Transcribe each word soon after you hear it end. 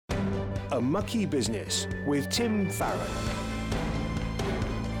A Mucky Business with Tim Farron.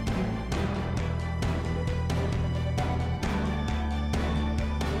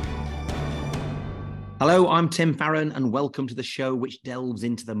 Hello, I'm Tim Farron, and welcome to the show which delves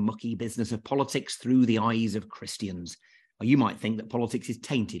into the mucky business of politics through the eyes of Christians. Well, you might think that politics is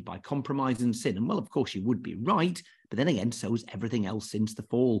tainted by compromise and sin, and well, of course you would be right, but then again, so is everything else since the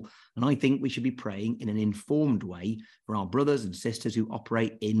fall. And I think we should be praying in an informed way for our brothers and sisters who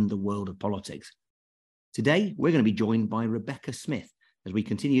operate in the world of politics. Today, we're going to be joined by Rebecca Smith as we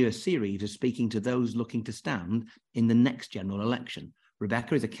continue a series of speaking to those looking to stand in the next general election.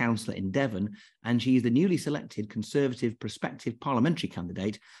 Rebecca is a councillor in Devon, and she is the newly selected Conservative prospective parliamentary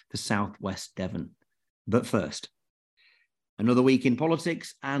candidate for South West Devon. But first, another week in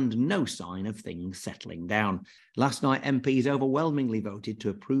politics and no sign of things settling down. Last night, MPs overwhelmingly voted to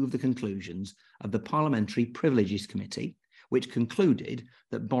approve the conclusions of the Parliamentary Privileges Committee, which concluded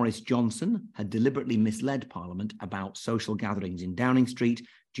that Boris Johnson had deliberately misled Parliament about social gatherings in Downing Street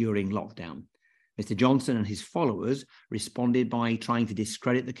during lockdown. Mr. Johnson and his followers responded by trying to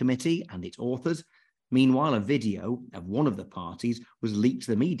discredit the committee and its authors. Meanwhile, a video of one of the parties was leaked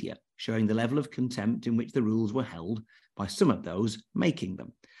to the media, showing the level of contempt in which the rules were held by some of those making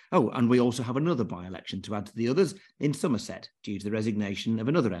them. Oh, and we also have another by-election to add to the others in Somerset, due to the resignation of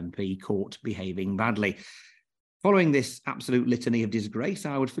another MP caught behaving badly. Following this absolute litany of disgrace,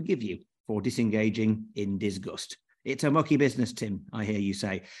 I would forgive you for disengaging in disgust. It's a mucky business, Tim, I hear you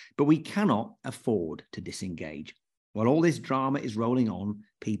say, but we cannot afford to disengage. While all this drama is rolling on,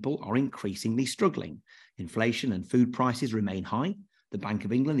 people are increasingly struggling. Inflation and food prices remain high. The Bank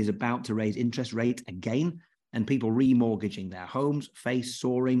of England is about to raise interest rates again, and people remortgaging their homes face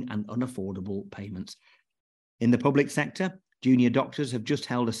soaring and unaffordable payments. In the public sector, junior doctors have just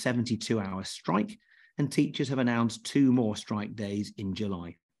held a 72-hour strike, and teachers have announced 2 more strike days in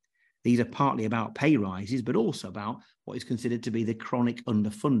July. These are partly about pay rises, but also about what is considered to be the chronic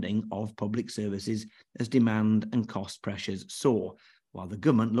underfunding of public services as demand and cost pressures soar, while the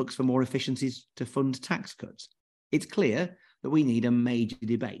government looks for more efficiencies to fund tax cuts. It's clear that we need a major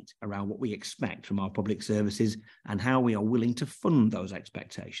debate around what we expect from our public services and how we are willing to fund those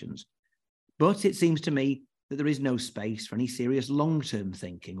expectations. But it seems to me that there is no space for any serious long-term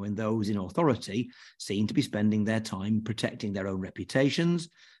thinking when those in authority seem to be spending their time protecting their own reputations,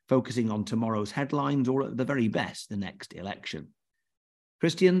 focusing on tomorrow's headlines, or at the very best, the next election.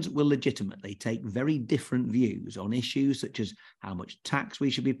 Christians will legitimately take very different views on issues such as how much tax we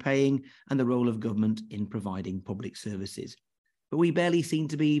should be paying and the role of government in providing public services. But we barely seem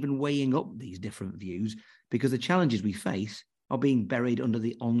to be even weighing up these different views because the challenges we face are being buried under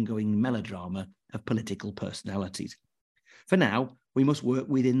the ongoing melodrama of political personalities. For now, we must work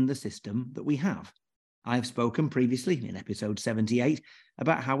within the system that we have. I have spoken previously in episode 78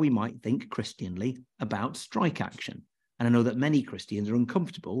 about how we might think Christianly about strike action, and I know that many Christians are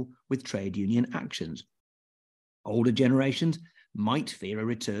uncomfortable with trade union actions. Older generations might fear a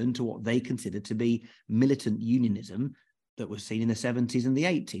return to what they consider to be militant unionism that was seen in the 70s and the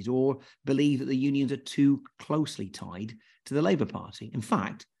 80s, or believe that the unions are too closely tied to the Labour Party. In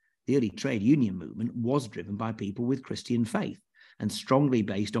fact, the early trade union movement was driven by people with Christian faith and strongly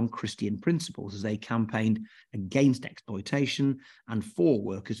based on Christian principles as they campaigned against exploitation and for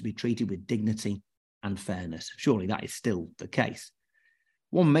workers to be treated with dignity and fairness. Surely that is still the case.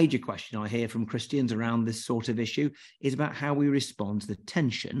 One major question I hear from Christians around this sort of issue is about how we respond to the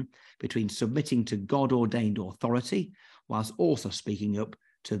tension between submitting to God-ordained authority whilst also speaking up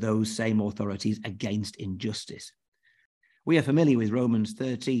to those same authorities against injustice. We are familiar with Romans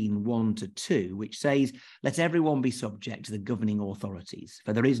 13, 1-2, which says, "Let everyone be subject to the governing authorities,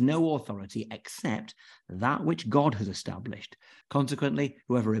 for there is no authority except that which God has established. Consequently,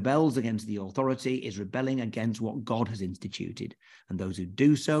 whoever rebels against the authority is rebelling against what God has instituted, and those who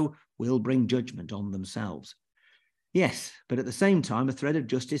do so will bring judgment on themselves." Yes, but at the same time, a thread of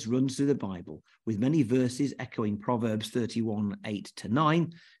justice runs through the Bible, with many verses echoing Proverbs 31,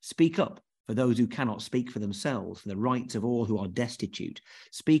 8-9, "Speak up for those who cannot speak for themselves, for the rights of all who are destitute.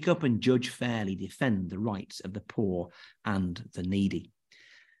 Speak up and judge fairly, defend the rights of the poor and the needy."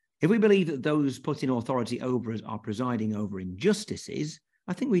 If we believe that those put in authority over us are presiding over injustices,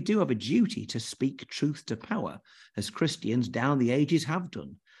 I think we do have a duty to speak truth to power, as Christians down the ages have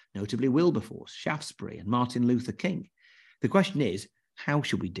done, notably Wilberforce, Shaftesbury, and Martin Luther King. The question is, how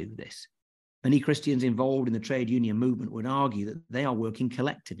should we do this? Many Christians involved in the trade union movement would argue that they are working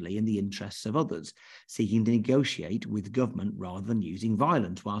collectively in the interests of others, seeking to negotiate with government rather than using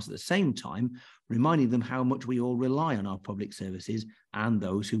violence, whilst at the same time reminding them how much we all rely on our public services and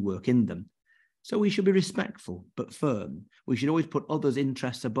those who work in them. So we should be respectful but firm. We should always put others'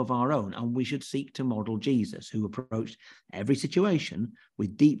 interests above our own, and we should seek to model Jesus, who approached every situation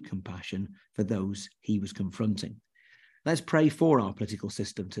with deep compassion for those he was confronting. Let's pray for our political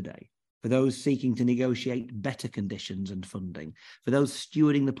system today, for those seeking to negotiate better conditions and funding, for those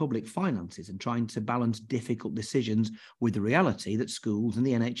stewarding the public finances and trying to balance difficult decisions with the reality that schools and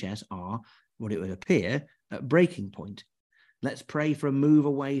the NHS are, what it would appear, at breaking point. Let's pray for a move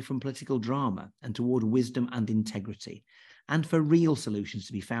away from political drama and toward wisdom and integrity, and for real solutions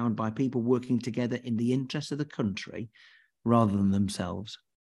to be found by people working together in the interests of the country rather than themselves.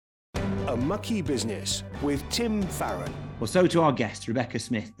 A Mucky Business with Tim Farron. Well, so to our guest, Rebecca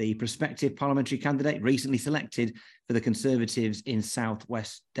Smith, the prospective parliamentary candidate recently selected for the Conservatives in South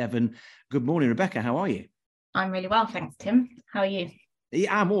West Devon. Good morning, Rebecca. How are you? I'm really well, thanks, Tim. How are you?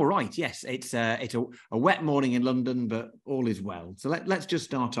 Yeah, I'm all right. Yes, it's a wet morning in London, but all is well. So let's just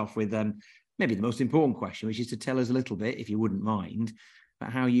start off with maybe the most important question, which is to tell us a little bit, if you wouldn't mind,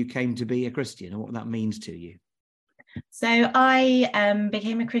 about how you came to be a Christian and what that means to you. So I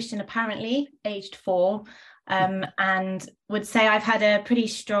became a Christian apparently aged 4, and would say I've had a pretty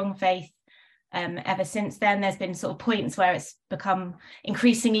strong faith ever since then. There's been sort of points where it's become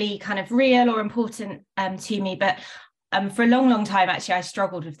increasingly kind of real or important to me, but for a long time, actually, I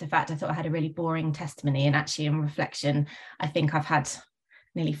struggled with the fact I thought I had a really boring testimony. And actually, in reflection, I think I've had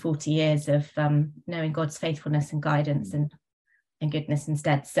nearly 40 years of knowing God's faithfulness and guidance and goodness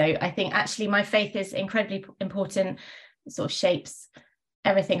instead. So I think actually my faith is incredibly important. It sort of shapes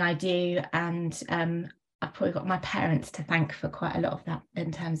everything I do. And I've probably got my parents to thank for quite a lot of that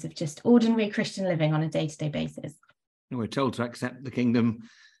in terms of just ordinary Christian living on a day-to-day basis. We're told to accept the kingdom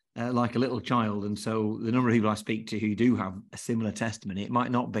like a little child. And so the number of people I speak to who do have a similar testimony, it might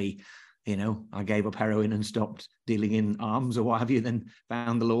not be, I gave up heroin and stopped dealing in arms or what have you, then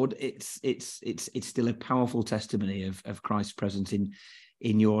found the Lord. It's still a powerful testimony of Christ's presence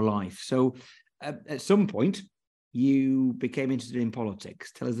in your life. So at some point, you became interested in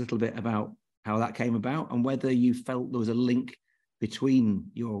politics. Tell us a little bit about how that came about and whether you felt there was a link between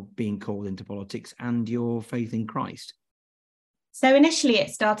your being called into politics and your faith in Christ. So initially it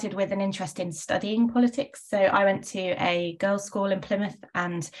started with an interest in studying politics. So I went to a girls' school in Plymouth,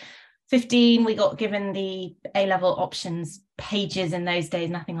 and 15, we got given the A-level options pages in those days,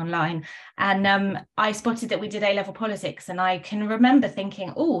 nothing online. And I spotted that we did A-level politics, and I can remember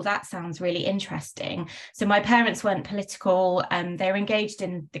thinking, oh, that sounds really interesting. So my parents weren't political, they were engaged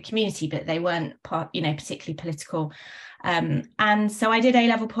in the community, but they weren't particularly political. And so I did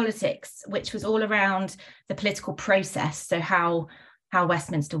A-level politics, which was all around the political process. So how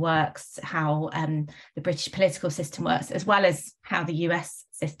Westminster works, how the British political system works, as well as how the US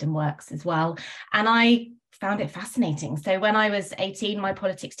system works as well. And I found it fascinating. So when I was 18, my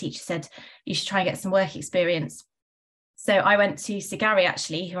politics teacher said, you should try and get some work experience. So I went to Sir Gary,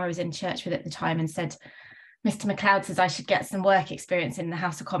 actually, who I was in church with at the time, and said, Mr. MacLeod says I should get some work experience in the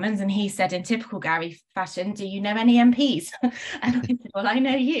House of Commons. And he said, in typical Gary fashion, do you know any MPs? And I said, well, I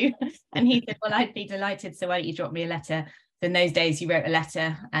know you. And he said, well, I'd be delighted. So why don't you drop me a letter? In those days, you wrote a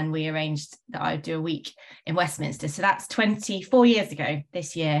letter and we arranged that I would do a week in Westminster. So that's 24 years ago.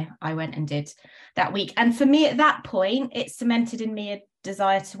 This year, I went and did that week. And for me at that point, it cemented in me a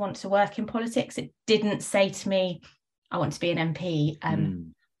desire to want to work in politics. It didn't say to me, I want to be an MP.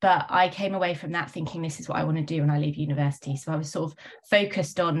 But I came away from that thinking this is what I want to do when I leave university. So I was sort of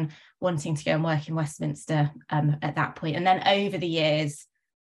focused on wanting to go and work in Westminster at that point. And then over the years,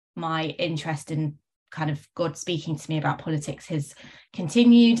 my interest in kind of God speaking to me about politics has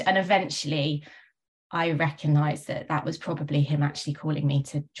continued. And eventually I recognised that was probably him actually calling me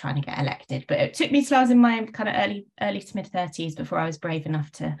to try and get elected. But it took me till I was in my kind of early to mid 30s before I was brave enough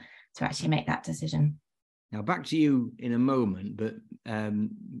to actually make that decision. Now, back to you in a moment, but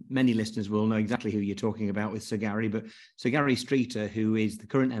many listeners will know exactly who you're talking about with Sir Gary. But Sir Gary Streeter, who is the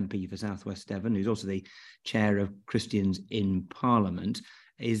current MP for South West Devon, who's also the chair of Christians in Parliament,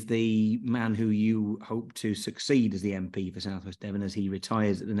 is the man who you hope to succeed as the MP for South West Devon as he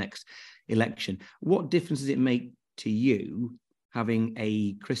retires at the next election. What difference does it make to you having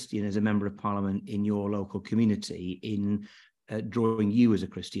a Christian as a member of Parliament in your local community in drawing you as a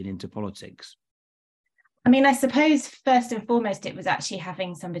Christian into politics? I mean, I suppose first and foremost, it was actually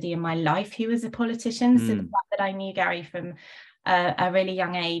having somebody in my life who was a politician. So the fact that I knew Gary from a really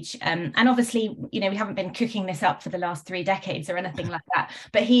young age. And obviously, we haven't been cooking this up for the last 3 decades or anything like that.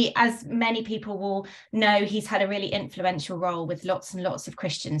 But he, as many people will know, he's had a really influential role with lots and lots of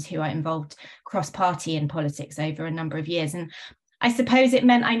Christians who are involved cross-party in politics over a number of years. And I suppose it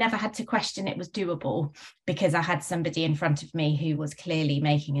meant I never had to question it was doable, because I had somebody in front of me who was clearly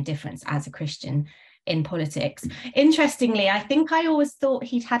making a difference as a Christian in politics. Interestingly, I think I always thought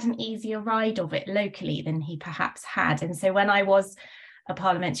he'd had an easier ride of it locally than he perhaps had. And so when I was a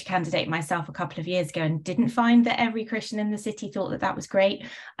parliamentary candidate myself a couple of years ago and didn't find that every Christian in the city thought that that was great,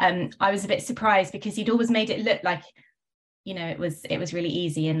 I was a bit surprised, because he'd always made it look like, you know, it was really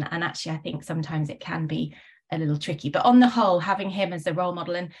easy. And actually, I think sometimes it can be a little tricky. But on the whole, having him as a role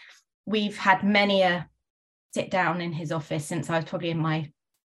model, and we've had many a sit down in his office since I was probably in my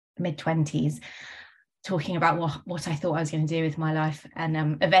mid-20s, talking about what I thought I was going to do with my life.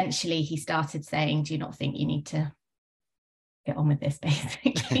 And eventually he started saying, do you not think you need to get on with this,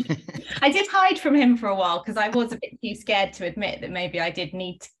 basically? I did hide from him for a while, because I was a bit too scared to admit that maybe I did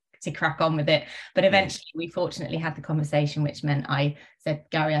need to crack on with it. But eventually we fortunately had the conversation, which meant I said,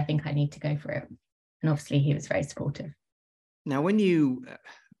 Gary, I think I need to go for it. And obviously he was very supportive. Now, when you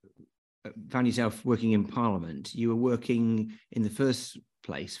found yourself working in Parliament, you were working in the first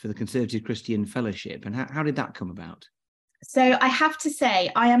place for the Conservative Christian Fellowship. And how did that come about? So I have to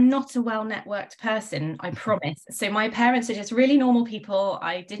say, I am not a well-networked person, I promise. So my parents are just really normal people.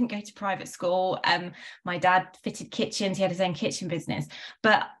 I didn't go to private school. My dad fitted kitchens. He had his own kitchen business.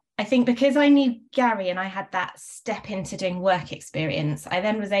 But I think because I knew Gary and I had that step into doing work experience, I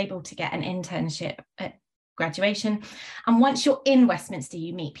then was able to get an internship at graduation. And once you're in Westminster,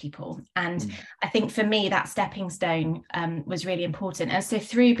 you meet people. And I think for me, that stepping stone was really important. And so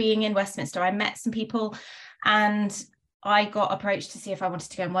through being in Westminster, I met some people, and I got approached to see if I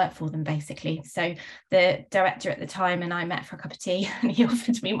wanted to go and work for them, basically. So the director at the time and I met for a cup of tea, and he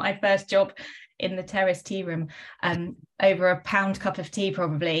offered me my first job in the terrace tea room, over £1 cup of tea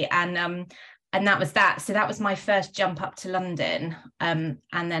probably. And that was that. So that was my first jump up to London. And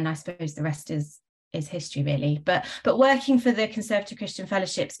then I suppose the rest is history, really. But working for the Conservative Christian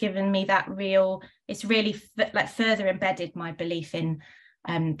Fellowship's given me that it's really further embedded my belief in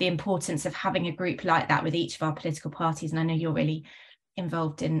the importance of having a group like that with each of our political parties. And I know you're really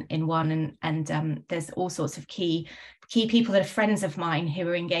involved in one, and there's all sorts of key people that are friends of mine who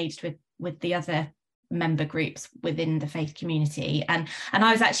are engaged with the other member groups within the faith community. And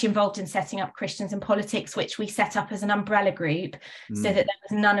I was actually involved in setting up Christians in Politics, which we set up as an umbrella group, so that there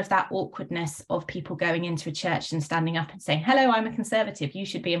was none of that awkwardness of people going into a church and standing up and saying, hello, I'm a Conservative, you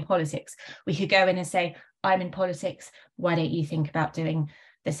should be in politics. We could go in and say, I'm in politics, why don't you think about doing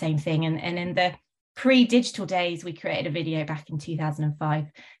the same thing? And in the pre-digital days, we created a video back in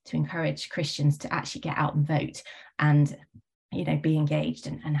 2005 to encourage Christians to actually get out and vote and, you know, be engaged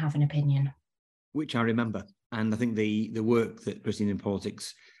and have an opinion. Which I remember. And I think the work that Christians in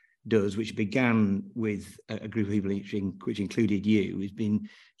Politics does, which began with a group of people which included you, has been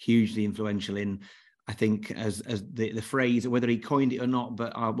hugely influential in, I think, as the phrase, whether he coined it or not,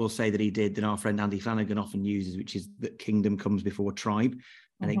 but I will say that he did, that our friend Andy Flanagan often uses, which is that kingdom comes before tribe.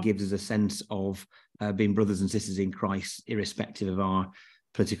 And it gives us a sense of being brothers and sisters in Christ, irrespective of our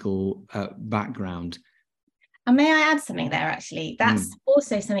political background. And may I add something there, actually? That's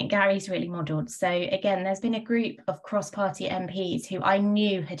also something Gary's really modelled. So again, there's been a group of cross-party MPs who I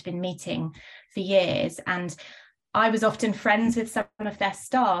knew had been meeting for years, and I was often friends with some of their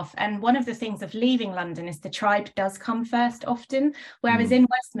staff. And one of the things of leaving London is the tribe does come first often, whereas in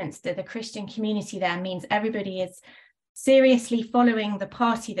Westminster, the Christian community there means everybody is seriously following the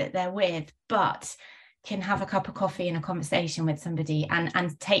party that they're with, but can have a cup of coffee and a conversation with somebody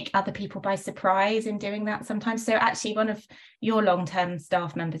and take other people by surprise in doing that sometimes. So actually, one of your long-term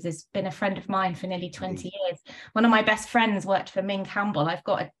staff members has been a friend of mine for nearly 20 years. One of my best friends worked for Ming Campbell. I've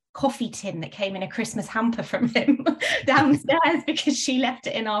got a coffee tin that came in a Christmas hamper from him downstairs because she left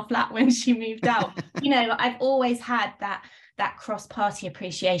it in our flat when she moved out. You know, I've always had that cross-party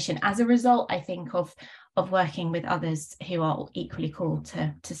appreciation as a result, I think, of working with others who are equally called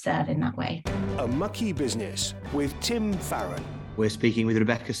to serve in that way. A Mucky Business with Tim Farron. We're speaking with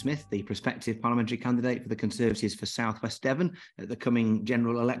Rebecca Smith, the prospective parliamentary candidate for the Conservatives for South West Devon at the coming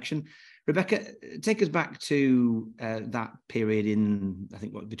general election. Rebecca, take us back to that period in, I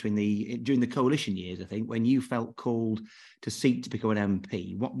think, during the coalition years, I think, when you felt called to seek to become an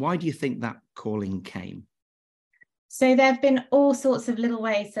MP. Why do you think that calling came? So there have been all sorts of little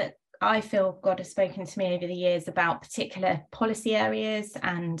ways that I feel God has spoken to me over the years about particular policy areas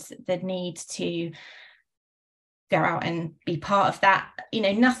and the need to go out and be part of that. You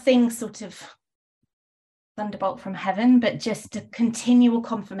know, nothing sort of thunderbolt from heaven, but just a continual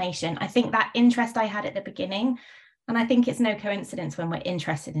confirmation. I think that interest I had at the beginning, and I think it's no coincidence when we're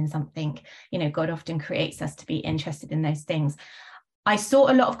interested in something, you know, God often creates us to be interested in those things. I sought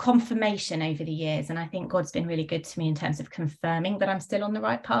a lot of confirmation over the years, and I think God's been really good to me in terms of confirming that I'm still on the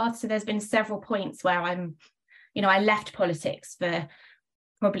right path. So there's been several points where I left politics for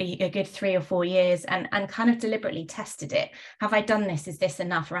probably a good 3 or 4 years and kind of deliberately tested it. Have I done this? Is this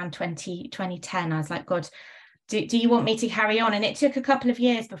enough? Around 2010, I was like, God, do you want me to carry on? And it took a couple of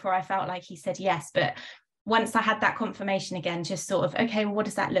years before I felt like he said yes. But once I had that confirmation again, just sort of, okay, well, what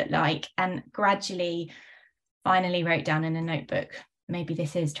does that look like? And gradually, finally wrote down in a notebook, maybe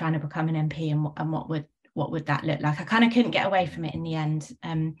this is trying to become an MP, and what would that look like? I kind of couldn't get away from it in the end.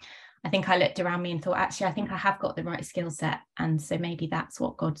 I think I looked around me and thought, actually, I think I have got the right skill set. And so maybe that's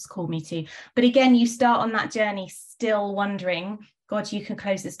what God's called me to. But again, you start on that journey still wondering, God, you can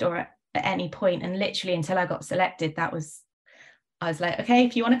close this door at any point. And literally until I got selected, I was like, okay,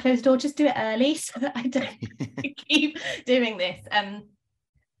 if you want to close the door, just do it early so that I don't keep doing this.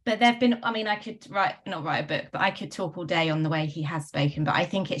 But there've been, I could not write a book, but I could talk all day on the way he has spoken. But I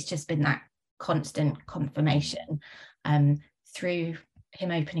think it's just been that constant confirmation through him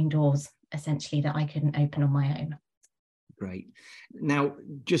opening doors, essentially, that I couldn't open on my own. Great. Now,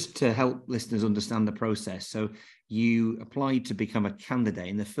 just to help listeners understand the process, so you applied to become a candidate.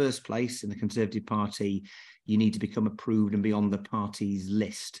 In the first place, in the Conservative Party, you need to become approved and be on the party's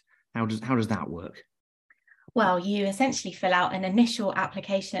list. How does that work? Well, you essentially fill out an initial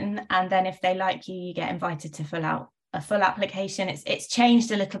application, and then if they like you, you get invited to fill out a full application. It's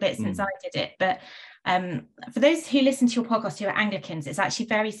changed a little bit since I did it, but for those who listen to your podcast who are Anglicans, it's actually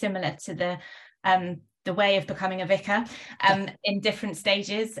very similar to the way of becoming a vicar in different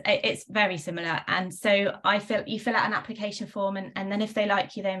stages. It's very similar. And so you fill out an application form, and then if they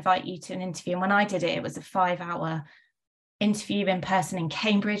like you, they invite you to an interview. And when I did it, it was a 5-hour interview in person in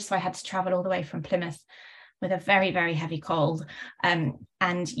Cambridge. So I had to travel all the way from Plymouth with a very, very heavy cold.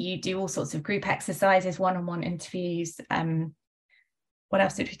 And you do all sorts of group exercises, one-on-one interviews. What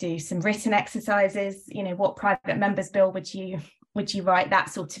else did we do? Some written exercises, what private member's bill would you write, that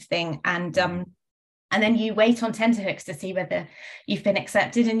sort of thing. And then you wait on tenterhooks to see whether you've been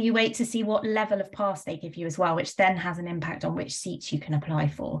accepted, and you wait to see what level of pass they give you as well, which then has an impact on which seats you can apply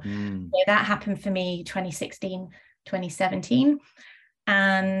for. So that happened for me 2016, 2017.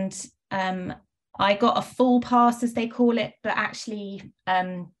 And I got a full pass, as they call it, but actually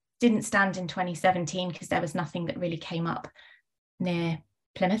didn't stand in 2017 because there was nothing that really came up near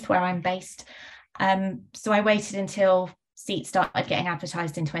Plymouth, where I'm based. So I waited until seats started getting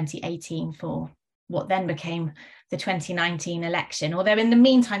advertised in 2018 for what then became the 2019 election. Although in the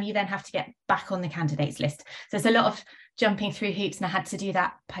meantime, you then have to get back on the candidates list. So there's a lot of jumping through hoops, and I had to do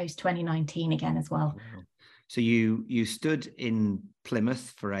that post 2019 again as well. Wow. So you stood in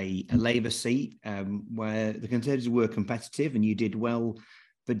Plymouth for a Labour seat where the Conservatives were competitive, and you did well,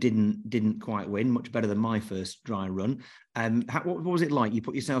 but didn't quite win. Much better than my first dry run. What was it like? You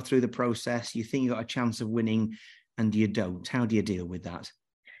put yourself through the process, you think you got a chance of winning, and you don't. How do you deal with that?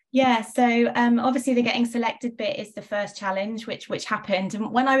 Yeah, so obviously the getting selected bit is the first challenge, which happened.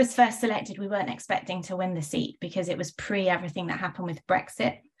 And when I was first selected, we weren't expecting to win the seat because it was pre everything that happened with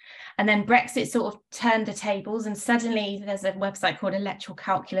Brexit. And then Brexit sort of turned the tables, and suddenly there's a website called Electoral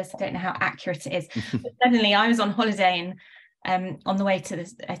Calculus. I don't know how accurate it is, but suddenly I was on holiday on the way to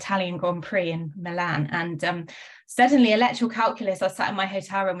the Italian Grand Prix in Milan, and suddenly Electoral Calculus, I was sat in my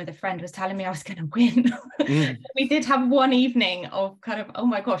hotel room with a friend, was telling me I was going to win. We did have one evening of kind of, oh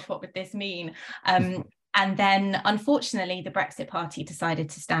my gosh, what would this mean? And then unfortunately the Brexit party decided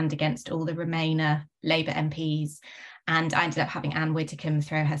to stand against all the Remainer Labour MPs, and I ended up having Anne Widdecombe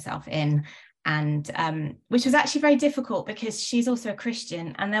throw herself in, and which was actually very difficult because she's also a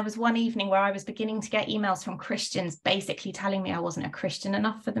Christian. And there was one evening where I was beginning to get emails from Christians basically telling me I wasn't a Christian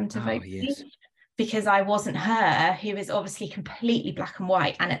enough for them to vote for me, because I wasn't her, who is obviously completely black and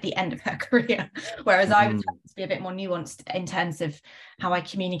white and at the end of her career, whereas I was having to be a bit more nuanced in terms of how I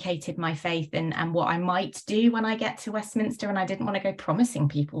communicated my faith and what I might do when I get to Westminster. And I didn't want to go promising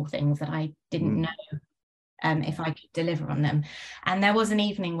people things that I didn't know if I could deliver on them. And there was an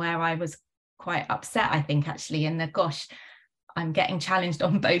evening where I was quite upset, I think, actually, and gosh, I'm getting challenged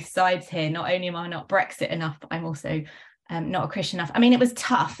on both sides here. Not only am I not Brexit enough, but I'm also not a Christian enough. I mean, it was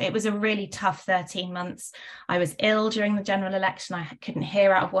tough. It was a really tough 13 months. I was ill during the general election. I couldn't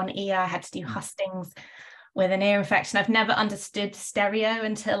hear out of one ear. I had to do hustings with an ear infection. I've never understood stereo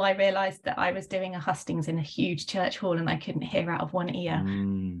until I realised that I was doing a hustings in a huge church hall and I couldn't hear out of one ear.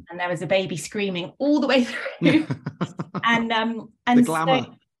 And there was a baby screaming all the way through. and the glamour.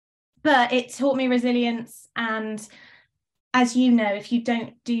 But it taught me resilience. And as you know, if you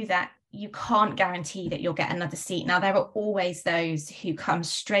don't do that, you can't guarantee that you'll get another seat. Now, there are always those who come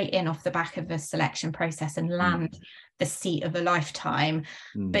straight in off the back of a selection process and land the seat of a lifetime,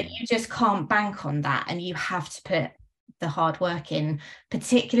 but you just can't bank on that, and you have to put the hard work in,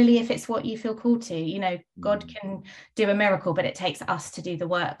 particularly if it's what you feel called to. You know, God can do a miracle, but it takes us to do the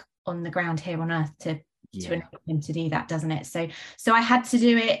work on the ground here on earth to enable him to do that, doesn't it? So I had to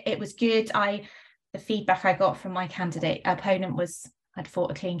do it. It was good. The feedback I got from my candidate opponent was I'd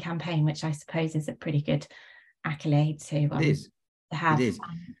fought a clean campaign, which I suppose is a pretty good accolade to have. It is.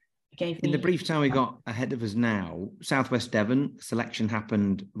 In the brief time we got ahead of us now, Southwest Devon selection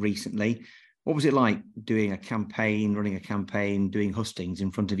happened recently. What was it like doing a campaign, running a campaign, doing hustings in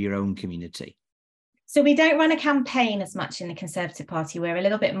front of your own community? So we don't run a campaign as much in the Conservative Party. We're a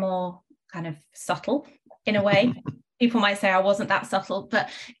little bit more kind of subtle in a way. People might say I wasn't that subtle, but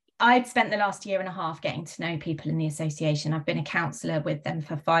I'd spent the last year and a half getting to know people in the association. I've been a councillor with them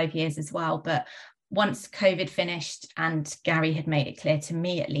for 5 years as well. But once COVID finished and Gary had made it clear to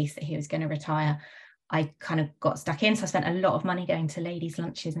me, at least, that he was going to retire, I kind of got stuck in. So I spent a lot of money going to ladies'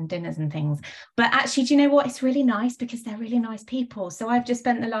 lunches and dinners and things. But actually, do you know what? It's really nice because they're really nice people. So I've just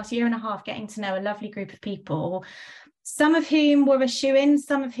spent the last year and a half getting to know a lovely group of people, some of whom were a shoo-in,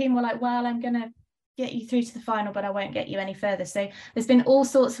 some of whom were like, well, I'm going to get you through to the final, but I won't get you any further. So there's been all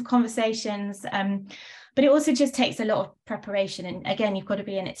sorts of conversations. But it also just takes a lot of preparation. And again, you've got to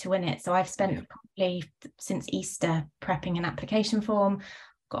be in it to win it. So I've spent probably since Easter prepping an application form,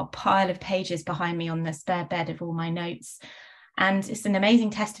 got a pile of pages behind me on the spare bed of all my notes. And it's an amazing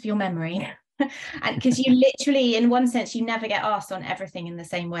test of your memory. And because you literally, in one sense, you never get asked on everything in the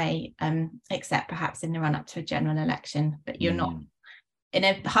same way, except perhaps in the run up to a general election. But you're not in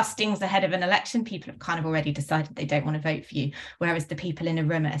a hustings ahead of an election. People have kind of already decided they don't want to vote for you. Whereas the people in a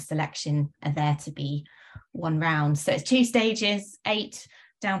room at a selection are there to be one round. So it's 2 stages, 8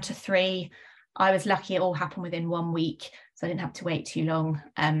 down to 3. I was lucky it all happened within 1 week, so I didn't have to wait too long.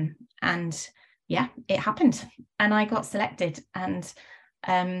 And yeah, it happened and I got selected. And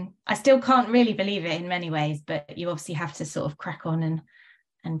I still can't really believe it in many ways, but you obviously have to sort of crack on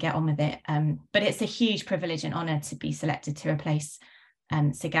and get on with it. But it's a huge privilege and honour to be selected to replace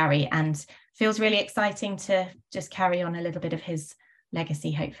Sir Gary, and feels really exciting to just carry on a little bit of his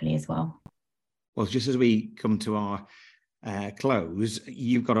legacy, hopefully, as well. Well, just as we come to our close,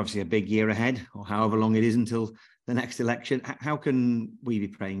 you've got obviously a big year ahead, or however long it is until the next election. How can we be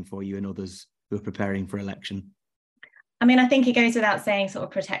praying for you and others who are preparing for election? I mean, I think it goes without saying sort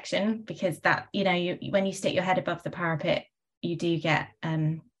of protection, because that, you know, when you stick your head above the parapet, you do get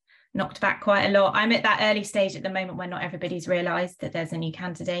knocked back quite a lot. I'm at that early stage at the moment where not everybody's realised that there's a new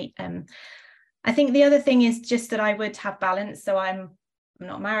candidate. I think the other thing is just that I would have balance. So I'm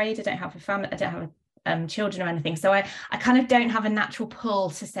not married, I don't have a family, I don't have children or anything. So I kind of don't have a natural pull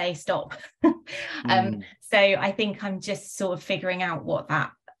to say stop. So I think I'm just sort of figuring out what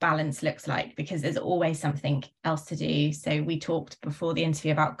that balance looks like, because there's always something else to do. So we talked before the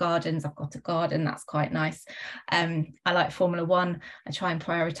interview about gardens. I've got a garden, that's quite nice. I like Formula One. I try and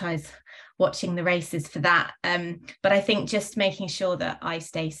prioritize watching the races for that. But I think just making sure that I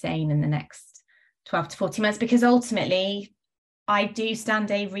stay sane in the next 12 to 40 months, because ultimately I do stand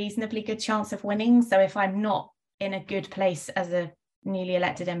a reasonably good chance of winning. So if I'm not in a good place as a newly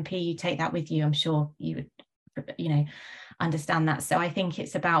elected MP, you take that with you. I'm sure you would, you know, understand that. So I think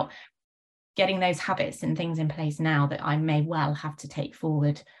it's about getting those habits and things in place now that I may well have to take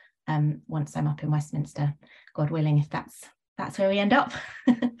forward once I'm up in Westminster, God willing, if that's where we end up.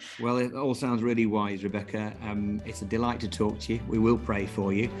 Well, it all sounds really wise, Rebecca. It's a delight to talk to you. We will pray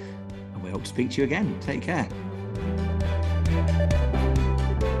for you, and we hope to speak to you again. Take care.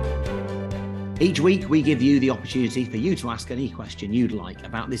 Each week, we give you the opportunity for you to ask any question you'd like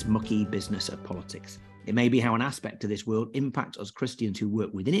about this mucky business of politics. It may be how an aspect of this world impacts us Christians who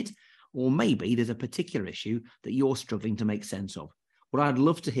work within it, or maybe there's a particular issue that you're struggling to make sense of. Well, I'd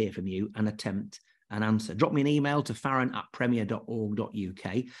love to hear from you and attempt an answer. Drop me an email to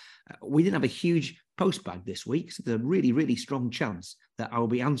farron@premier.org.uk. We didn't have a huge postbag this week, so there's a really, really strong chance that I will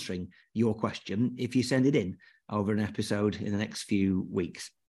be answering your question if you send it in over an episode in the next few weeks.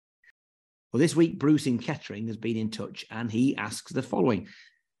 Well, this week, Bruce in Kettering has been in touch, and he asks the following.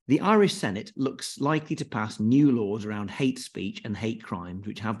 The Irish Senate looks likely to pass new laws around hate speech and hate crimes,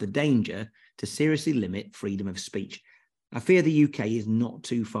 which have the danger to seriously limit freedom of speech. I fear the UK is not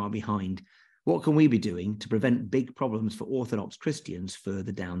too far behind. What can we be doing to prevent big problems for Orthodox Christians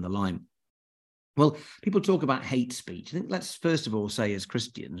further down the line? Well, people talk about hate speech. I think let's first of all say as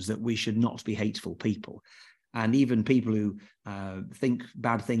Christians that we should not be hateful people. And even people who think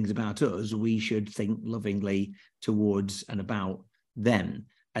bad things about us, we should think lovingly towards and about them.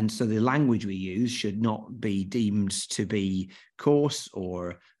 And so the language we use should not be deemed to be coarse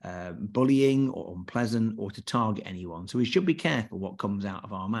or bullying or unpleasant or to target anyone. So we should be careful what comes out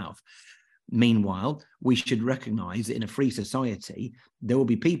of our mouth. Meanwhile, we should recognise that in a free society, there will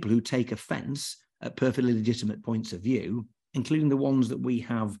be people who take offence at perfectly legitimate points of view, including the ones that we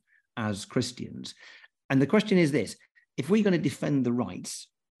have as Christians. And the question is this: if we're going to defend the rights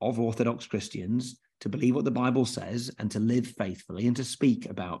of Orthodox Christians to believe what the Bible says and to live faithfully and to speak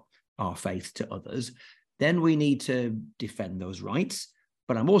about our faith to others, then we need to defend those rights.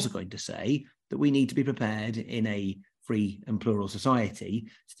 But I'm also going to say that we need to be prepared in a free and plural society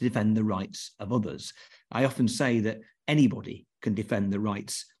to defend the rights of others. I often say that anybody can defend the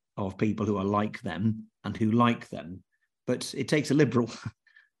rights of people who are like them and who like them, but it takes a liberal,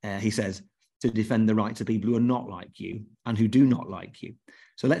 he says, to defend the rights of people who are not like you and who do not like you.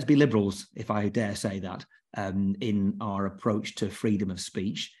 So let's be liberals, if I dare say that, in our approach to freedom of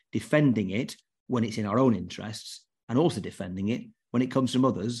speech, defending it when it's in our own interests and also defending it when it comes from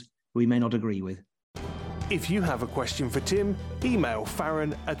others who we may not agree with. If you have a question for Tim, email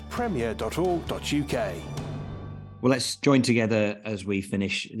farron@premier.org.uk. Well, let's join together as we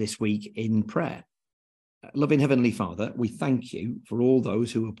finish this week in prayer. Loving Heavenly Father, we thank you for all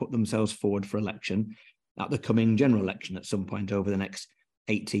those who will put themselves forward for election at the coming general election at some point over the next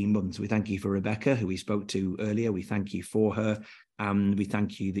 18 months. We thank you for Rebecca, who we spoke to earlier. We thank you for her, and we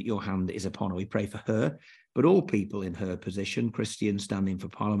thank you that your hand is upon her. We pray for her, but all people in her position, Christians standing for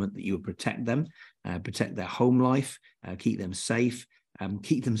Parliament, that you would protect them, protect their home life, keep them safe,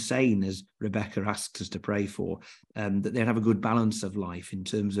 keep them sane, as Rebecca asks us to pray for, that they'd have a good balance of life in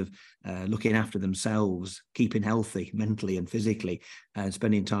terms of looking after themselves, keeping healthy mentally and physically,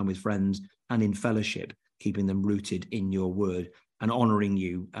 spending time with friends and in fellowship, keeping them rooted in your word and honouring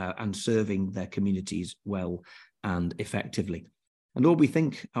you and serving their communities well and effectively. And Lord, we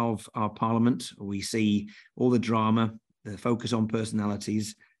think of our Parliament, we see all the drama, the focus on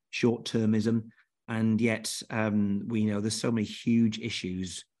personalities, short-termism, and yet we know there's so many huge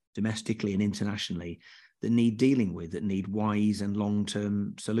issues domestically and internationally that need dealing with, that need wise and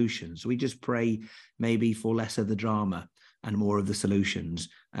long-term solutions. So we just pray maybe for less of the drama and more of the solutions,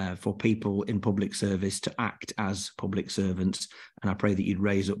 for people in public service to act as public servants. And I pray that you'd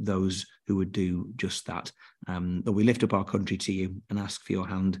raise up those who would do just that. That we lift up our country to you and ask for your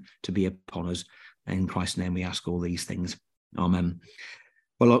hand to be upon us. In Christ's name we ask all these things. Amen.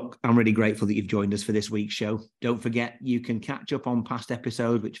 Well, look, I'm really grateful that you've joined us for this week's show. Don't forget, you can catch up on past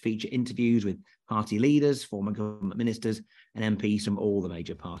episodes which feature interviews with party leaders, former government ministers and MPs from all the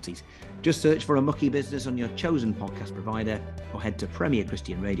major parties. Just search for A Mucky Business on your chosen podcast provider or head to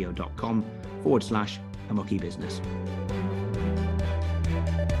premierchristianradio.com/A Mucky Business.